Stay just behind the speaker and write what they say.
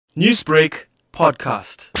Newsbreak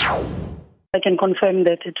Podcast. I can confirm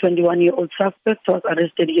that a 21-year-old suspect was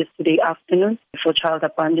arrested yesterday afternoon for child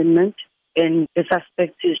abandonment, and the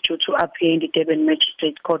suspect is due to appear in the Durban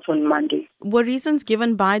Magistrate Court on Monday. Were reasons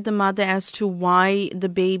given by the mother as to why the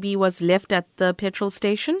baby was left at the petrol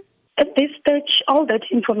station? At this stage, all that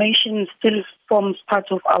information still forms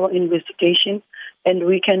part of our investigation, and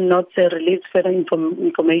we cannot release further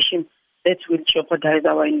information that will jeopardize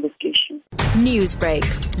our investigation. Newsbreak,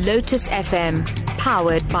 Lotus FM,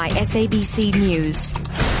 powered by SABC News.